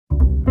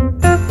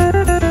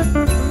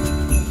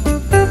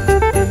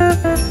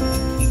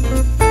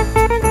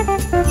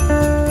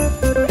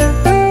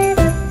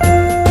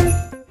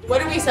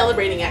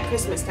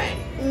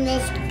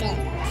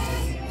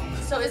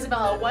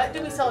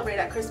celebrate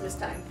at Christmas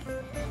time?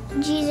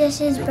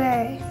 Jesus'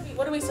 birth.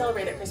 What do we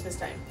celebrate at Christmas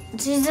time?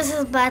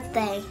 Jesus'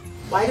 birthday.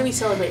 Why do we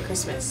celebrate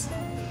Christmas?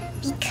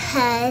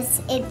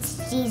 Because it's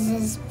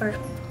Jesus'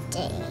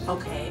 birthday.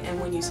 Okay,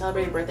 and when you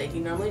celebrate a birthday, you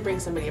normally bring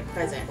somebody a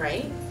present,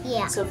 right?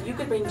 Yeah. So if you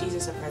could bring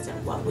Jesus a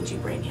present, what would you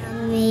bring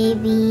him?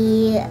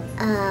 Maybe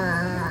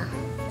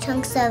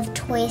chunks of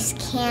toys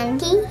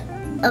candy,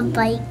 a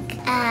bike,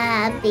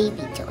 a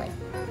baby toy,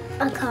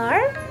 a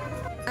car,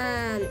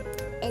 a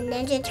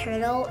Ninja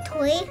Turtle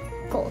toy,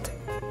 gold.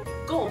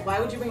 Gold. Why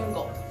would you bring him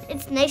gold?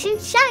 It's nice and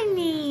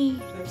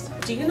shiny.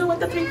 Do you know what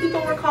the 3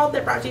 people were called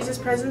that brought Jesus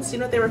presents? Do you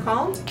know what they were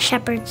called?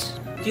 Shepherds.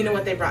 Do you know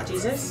what they brought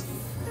Jesus?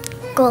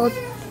 Gold.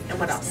 And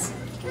what else?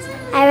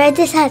 I read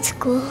this at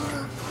school.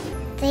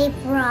 They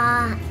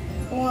brought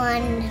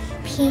one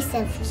piece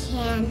of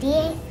candy,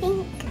 I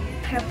think.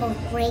 Purple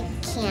grape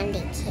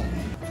candy cane.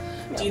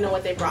 Do you know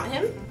what they brought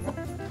him?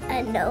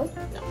 No.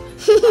 No.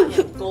 They brought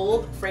him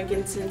gold,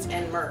 frankincense,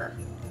 and myrrh.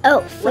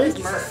 Oh, What is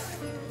myrrh?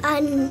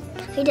 I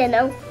don't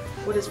know.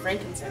 What is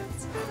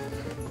frankincense?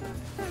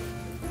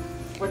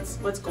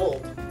 What's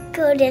gold?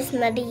 Gold is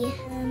muddy.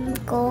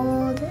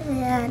 Gold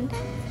and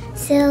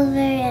silver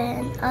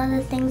and all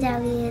the things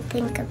that we would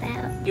think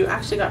about. You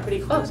actually got pretty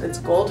close. It's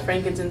gold,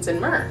 frankincense,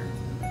 and myrrh.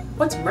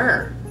 What's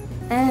myrrh?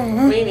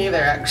 Me neither,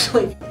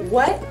 actually.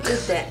 What did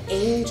the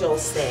angel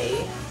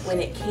say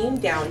when it came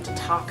down to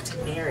talk to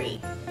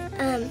Mary?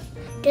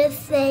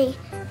 Just say,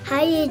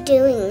 how you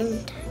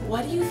doing?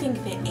 What do you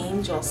think the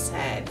angel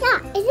said? No,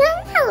 it's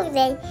not how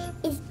they.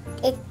 It's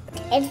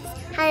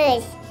how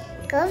they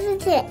go to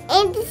the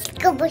end of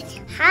school, but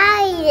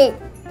how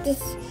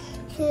this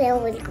know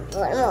what's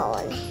going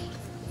on.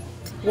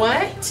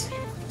 What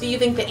do you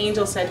think the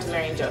angel said to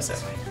Mary and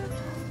Joseph?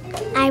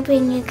 I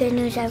bring you good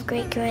news of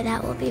great joy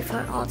that will be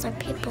for all the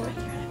people.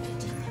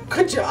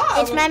 Good job!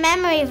 It's my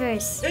memory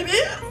verse. It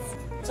is!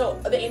 So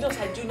the angel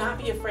said, do not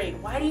be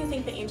afraid. Why do you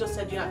think the angel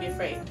said, do not be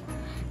afraid?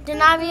 Do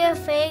not be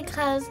afraid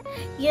because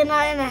you're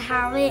not going to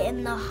have it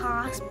in the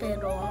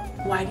hospital.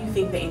 Why do you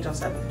think the angel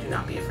said, do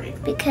not be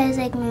afraid? Because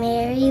like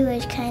Mary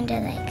was kind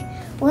of like,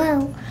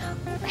 whoa,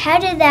 how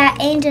did that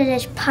angel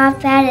just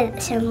pop out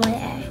of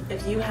somewhere?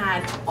 If you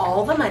had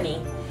all the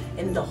money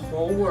in the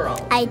whole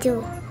world. I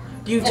do.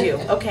 You do,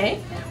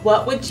 okay.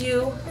 What would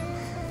you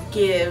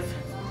give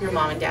your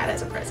mom and dad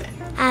as a present?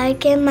 I would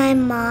give my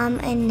mom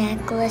a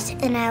necklace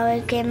and I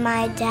would give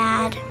my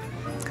dad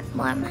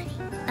more money.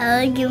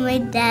 I would give my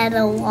dad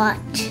a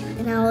watch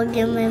and I would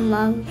give my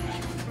mom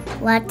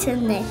lots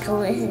of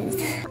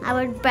necklaces. I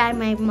would buy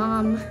my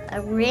mom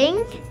a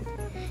ring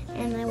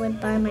and I would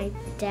buy my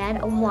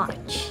dad a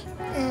watch.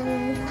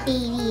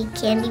 Baby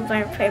candy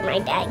bar for my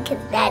dad because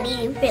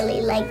daddy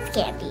really likes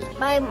candy.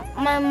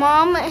 My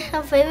mom,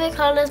 her favorite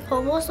color is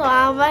purple, so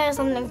I'll buy her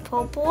something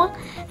purple.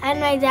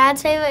 And my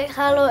dad's favorite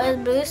color is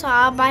blue, so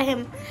I'll buy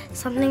him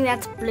something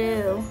that's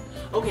blue.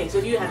 Okay, so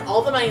if you had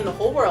all the money in the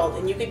whole world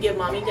and you could give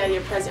mommy and daddy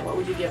a present, what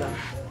would you give them?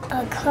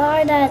 A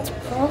car that's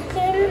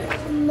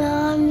broken,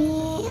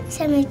 mommy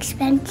some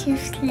expensive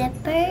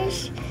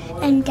slippers,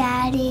 and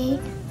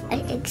daddy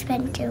an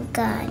expensive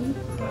gun.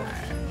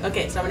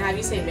 Okay, so I'm gonna have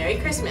you say Merry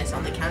Christmas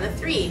on the count of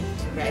 3.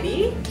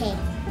 Ready? Okay,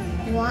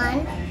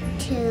 1,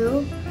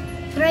 2,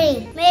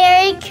 3.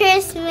 Merry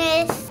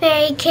Christmas!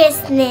 Merry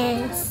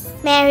Christmas!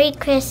 Merry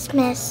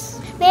Christmas!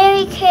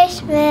 Merry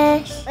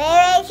Christmas!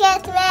 Merry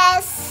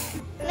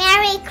Christmas!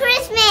 Merry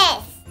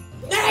Christmas!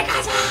 Merry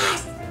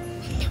Christmas!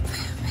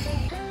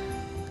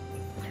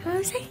 What was I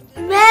saying?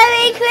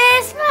 Merry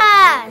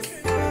Christmas!